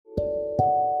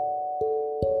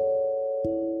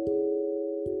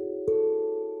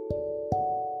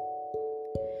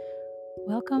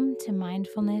Welcome to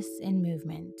Mindfulness in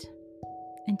Movement.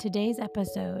 In today's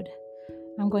episode,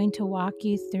 I'm going to walk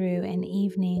you through an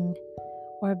evening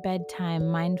or bedtime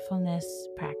mindfulness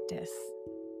practice.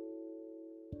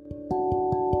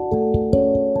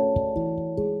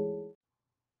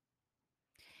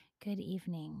 Good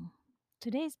evening.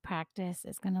 Today's practice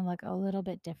is going to look a little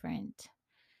bit different.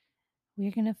 We're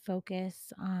going to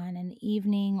focus on an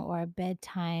evening or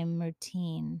bedtime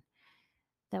routine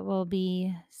that will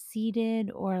be seated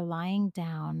or lying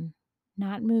down,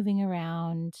 not moving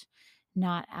around,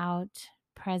 not out,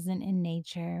 present in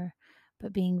nature,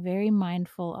 but being very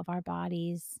mindful of our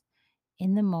bodies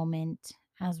in the moment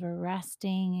as we're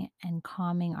resting and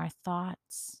calming our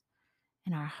thoughts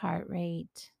and our heart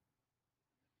rate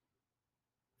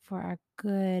for our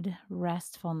good,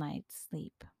 restful night's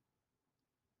sleep.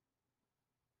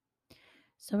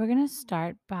 So, we're going to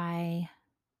start by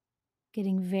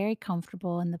getting very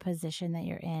comfortable in the position that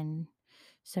you're in.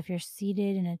 So, if you're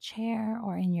seated in a chair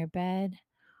or in your bed,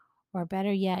 or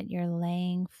better yet, you're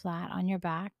laying flat on your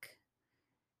back,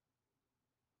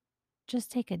 just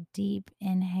take a deep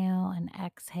inhale and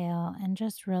exhale and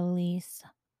just release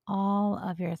all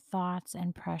of your thoughts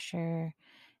and pressure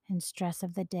and stress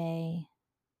of the day.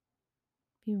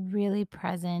 Be really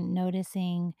present,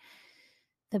 noticing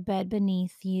the bed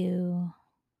beneath you,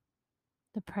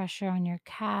 the pressure on your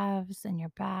calves and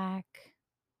your back.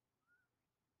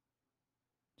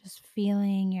 Just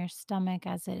feeling your stomach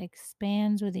as it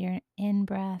expands with your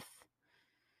in-breath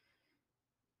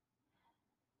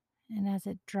and as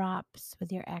it drops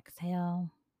with your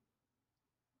exhale.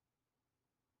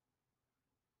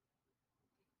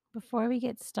 Before we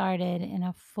get started in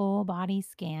a full body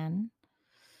scan,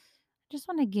 I just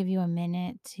want to give you a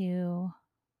minute to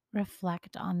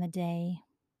reflect on the day.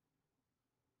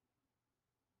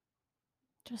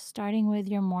 Just starting with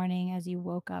your morning as you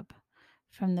woke up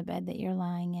from the bed that you're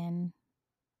lying in,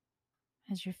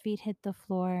 as your feet hit the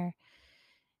floor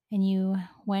and you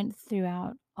went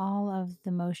throughout all of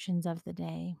the motions of the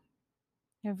day.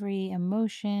 Every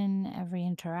emotion, every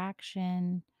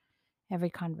interaction, every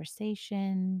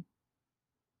conversation,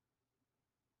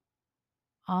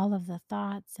 all of the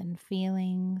thoughts and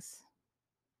feelings.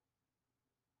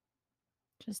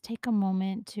 Just take a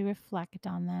moment to reflect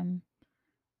on them.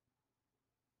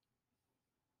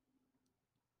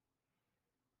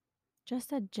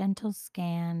 Just a gentle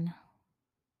scan,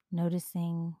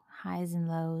 noticing highs and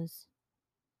lows.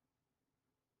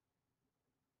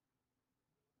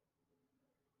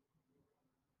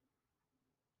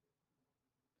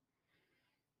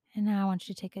 And now I want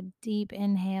you to take a deep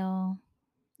inhale.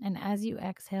 And as you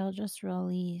exhale, just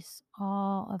release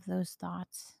all of those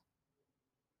thoughts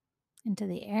into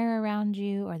the air around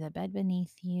you or the bed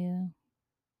beneath you.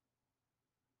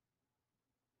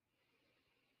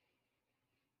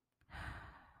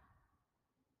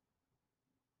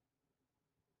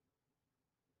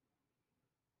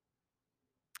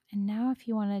 And now, if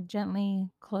you want to gently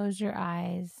close your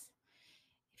eyes,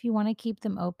 if you want to keep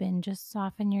them open, just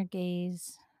soften your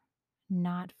gaze,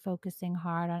 not focusing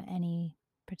hard on any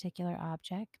particular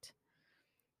object.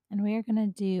 And we are going to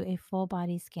do a full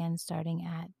body scan starting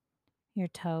at your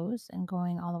toes and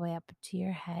going all the way up to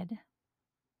your head.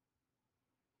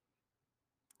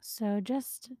 So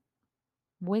just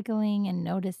wiggling and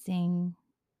noticing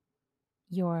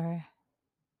your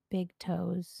big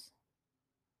toes.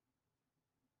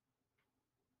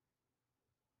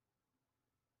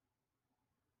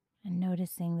 And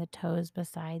noticing the toes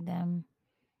beside them.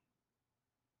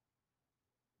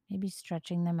 Maybe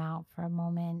stretching them out for a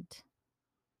moment.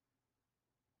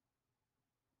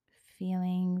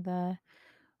 Feeling the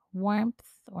warmth,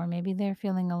 or maybe they're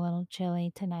feeling a little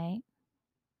chilly tonight.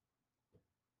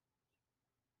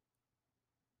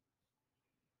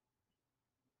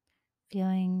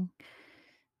 Feeling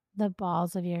the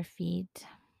balls of your feet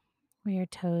where your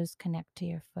toes connect to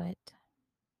your foot.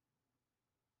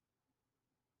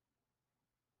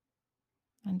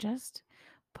 And just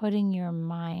putting your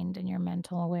mind and your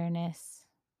mental awareness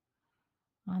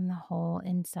on the whole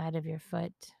inside of your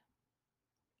foot,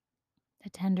 the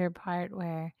tender part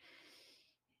where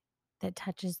that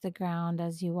touches the ground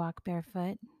as you walk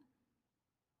barefoot.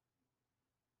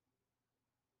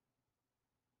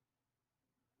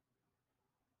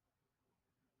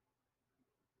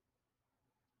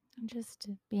 And just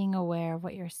being aware of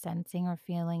what you're sensing or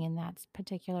feeling in that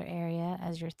particular area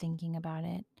as you're thinking about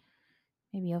it.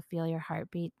 Maybe you'll feel your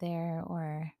heartbeat there,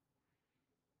 or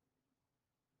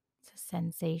it's a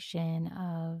sensation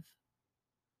of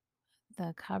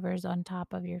the covers on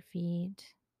top of your feet,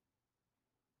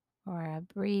 or a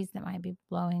breeze that might be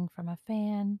blowing from a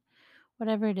fan.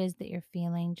 Whatever it is that you're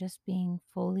feeling, just being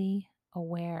fully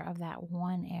aware of that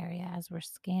one area as we're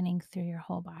scanning through your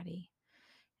whole body,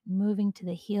 moving to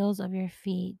the heels of your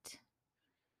feet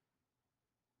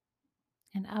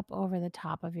and up over the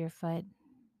top of your foot,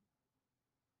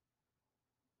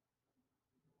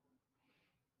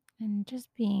 and just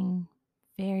being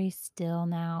very still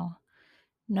now.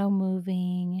 No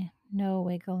moving, no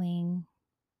wiggling,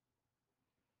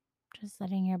 just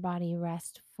letting your body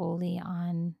rest fully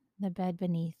on the bed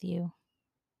beneath you,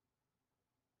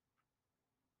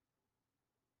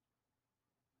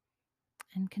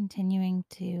 and continuing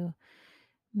to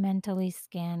mentally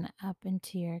scan up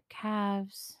into your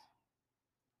calves,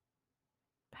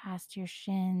 past your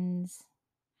shins,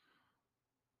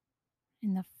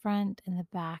 in the front and the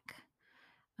back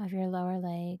of your lower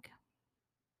leg,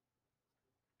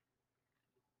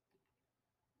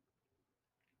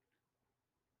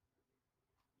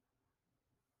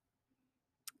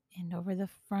 and over the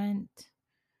front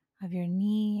of your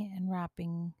knee, and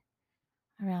wrapping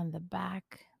around the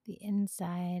back, the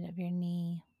inside of your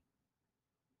knee.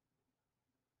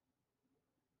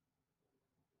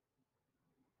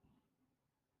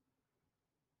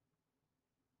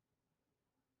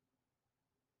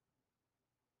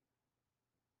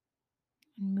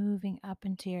 And moving up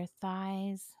into your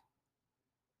thighs,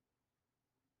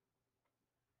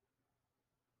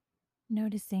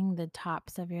 noticing the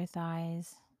tops of your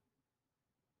thighs,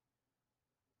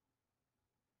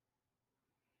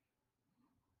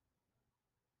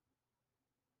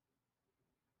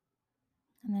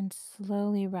 and then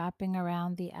slowly wrapping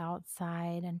around the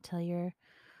outside until your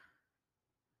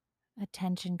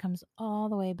attention comes all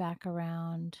the way back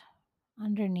around,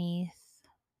 underneath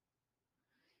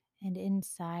and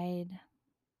inside,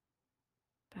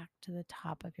 back to the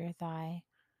top of your thigh.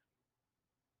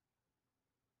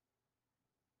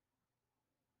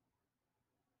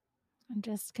 And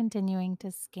just continuing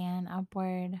to scan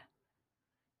upward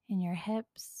in your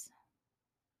hips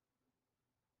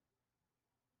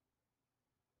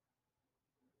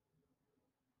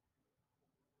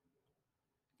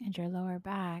and your lower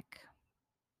back.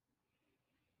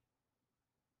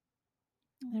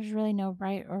 There's really no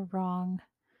right or wrong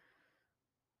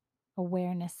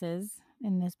awarenesses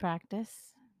in this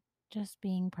practice, just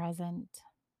being present.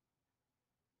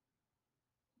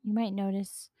 You might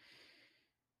notice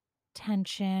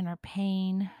tension or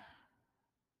pain.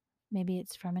 Maybe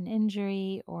it's from an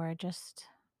injury or just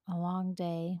a long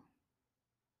day.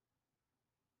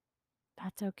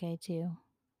 That's okay too.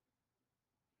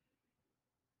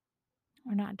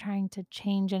 We're not trying to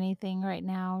change anything right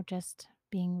now, just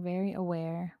being very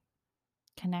aware,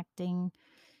 connecting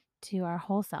to our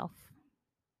whole self.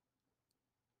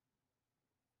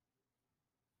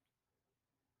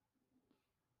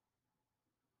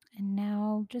 And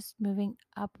now just moving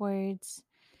upwards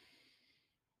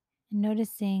and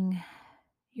noticing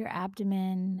your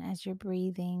abdomen as you're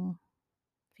breathing,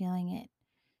 feeling it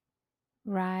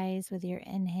rise with your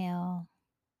inhale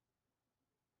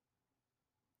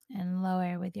and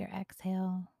lower with your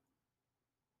exhale.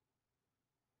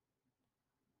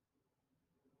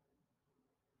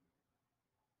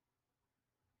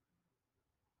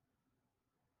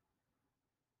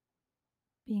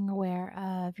 Being aware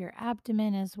of your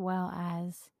abdomen as well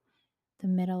as the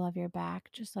middle of your back,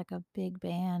 just like a big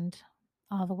band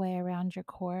all the way around your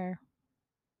core.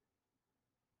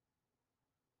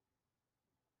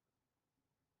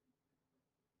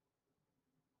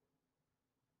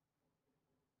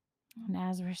 And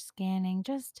as we're scanning,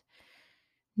 just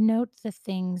note the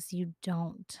things you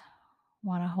don't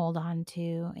want to hold on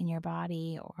to in your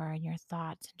body or in your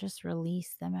thoughts, and just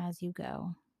release them as you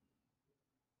go.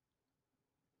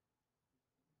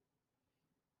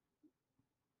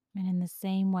 And in the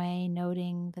same way,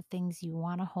 noting the things you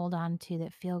want to hold on to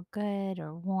that feel good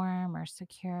or warm or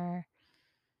secure,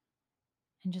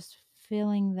 and just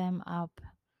filling them up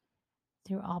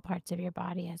through all parts of your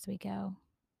body as we go.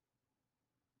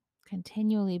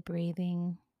 Continually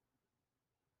breathing,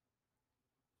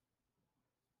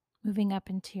 moving up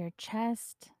into your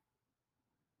chest,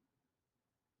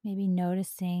 maybe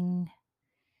noticing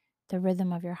the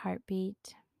rhythm of your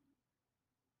heartbeat,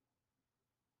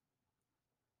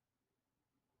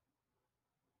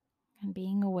 and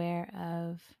being aware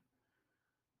of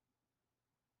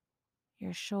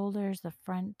your shoulders, the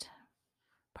front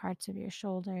parts of your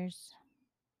shoulders,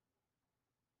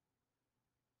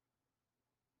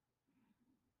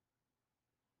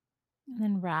 and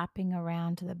then wrapping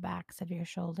around to the backs of your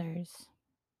shoulders.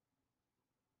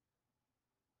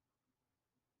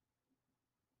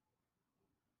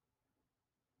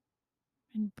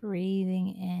 And breathing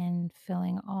in,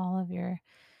 filling all of your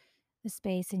the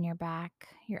space in your back,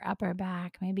 your upper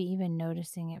back, maybe even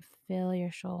noticing it fill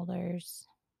your shoulders.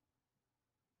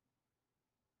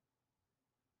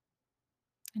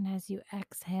 And as you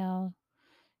exhale,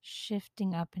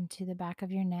 shifting up into the back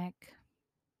of your neck,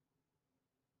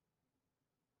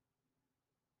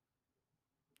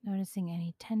 noticing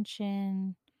any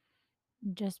tension,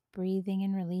 just breathing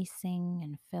and releasing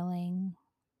and filling.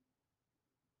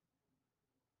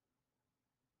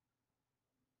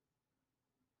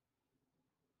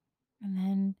 And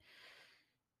then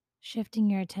shifting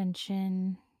your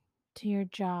attention to your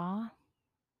jaw,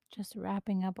 just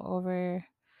wrapping up over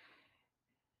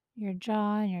your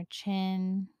jaw and your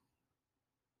chin,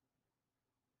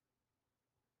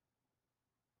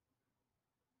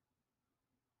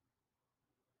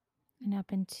 and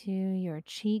up into your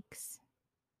cheeks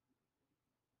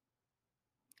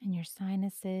and your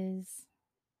sinuses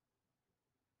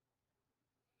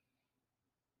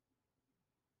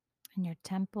and your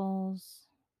temples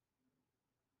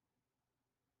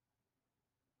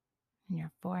and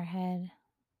your forehead.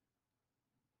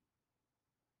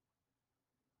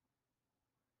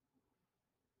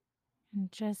 And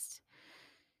just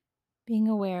being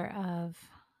aware of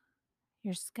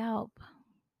your scalp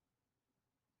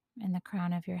and the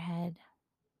crown of your head.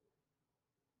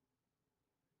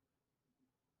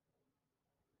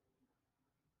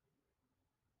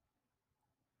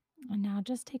 And now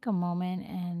just take a moment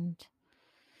and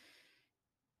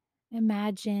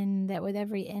imagine that with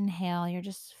every inhale, you're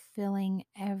just filling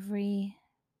every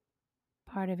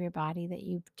part of your body that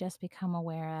you've just become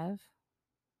aware of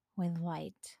with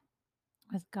light,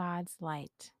 with God's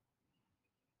light.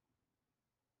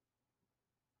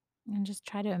 And just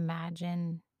try to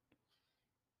imagine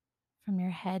from your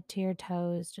head to your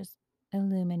toes, just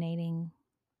illuminating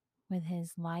with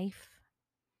His life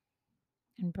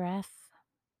and breath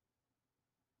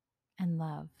and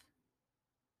love.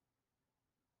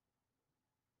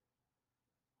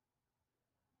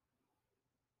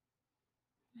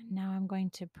 And now I'm going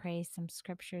to pray some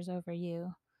scriptures over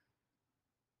you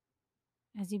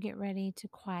as you get ready to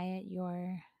quiet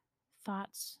your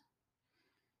thoughts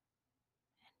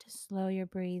and to slow your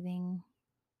breathing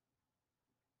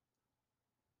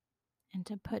and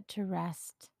to put to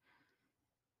rest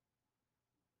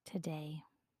today.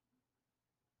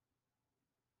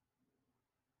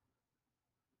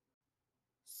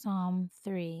 Psalm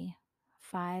 3,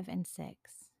 5 and 6.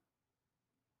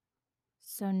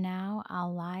 So now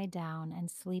I'll lie down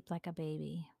and sleep like a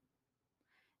baby.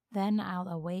 Then I'll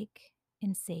awake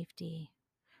in safety,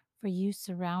 for you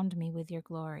surround me with your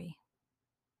glory.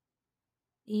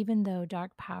 Even though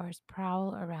dark powers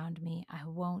prowl around me, I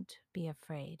won't be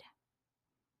afraid.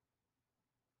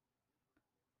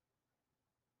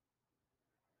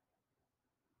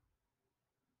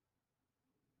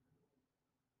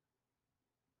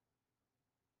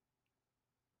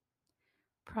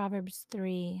 Proverbs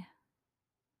 3,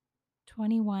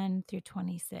 21 through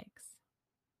 26.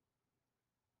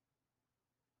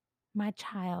 My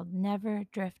child, never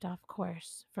drift off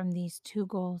course from these two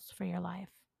goals for your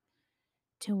life: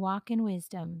 to walk in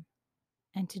wisdom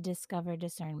and to discover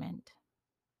discernment.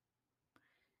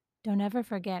 Don't ever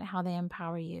forget how they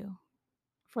empower you,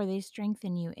 for they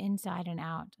strengthen you inside and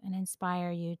out and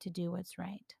inspire you to do what's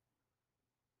right.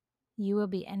 You will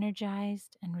be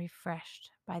energized and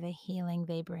refreshed by the healing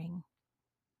they bring.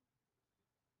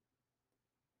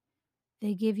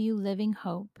 They give you living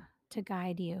hope to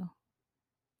guide you,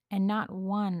 and not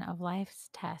one of life's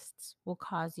tests will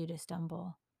cause you to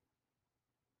stumble.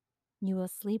 You will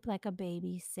sleep like a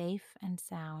baby, safe and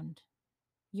sound.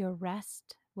 Your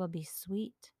rest will be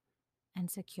sweet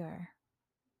and secure.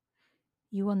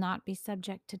 You will not be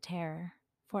subject to terror,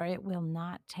 for it will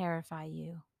not terrify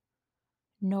you,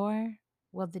 nor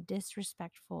will the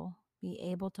disrespectful be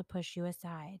able to push you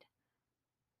aside,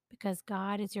 because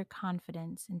God is your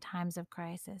confidence in times of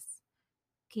crisis,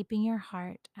 keeping your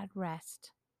heart at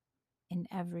rest in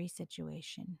every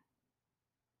situation.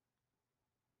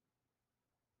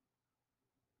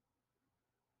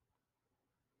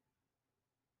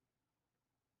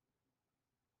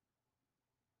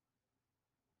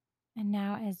 And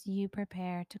now, as you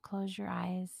prepare to close your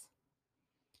eyes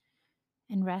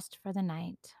and rest for the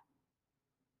night,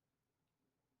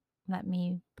 let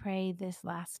me pray this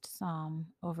last psalm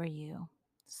over you.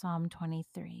 Psalm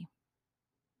 23.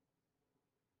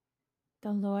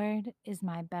 The Lord is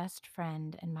my best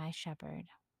friend and my shepherd.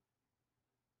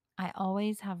 I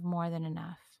always have more than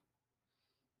enough.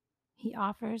 He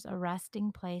offers a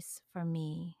resting place for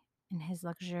me in His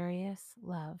luxurious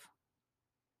love.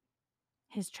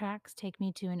 His tracks take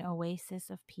me to an oasis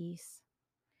of peace,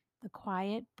 the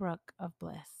quiet brook of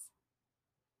bliss.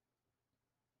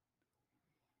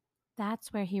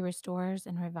 That's where He restores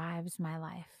and revives my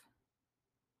life.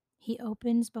 He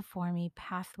opens before me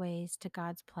pathways to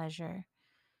God's pleasure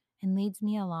and leads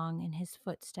me along in His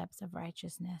footsteps of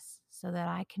righteousness so that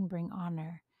I can bring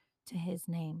honor to His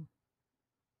name.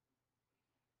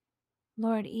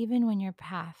 Lord, even when your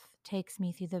path takes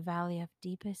me through the valley of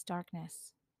deepest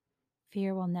darkness,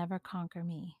 fear will never conquer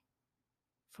me,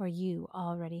 for you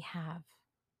already have.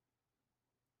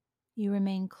 You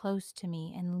remain close to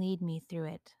me and lead me through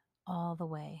it all the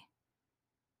way.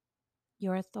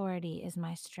 Your authority is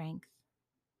my strength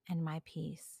and my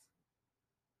peace.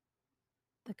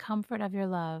 The comfort of your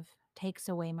love takes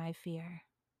away my fear.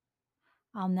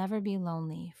 I'll never be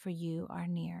lonely, for you are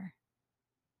near.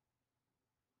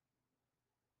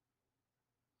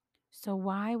 So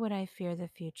why would I fear the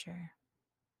future?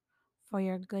 For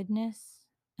your goodness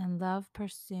and love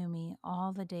pursue me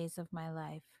all the days of my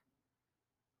life.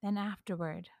 Then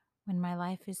afterward, when my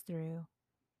life is through,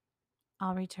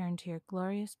 I'll return to your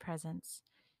glorious presence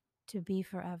to be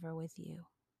forever with you.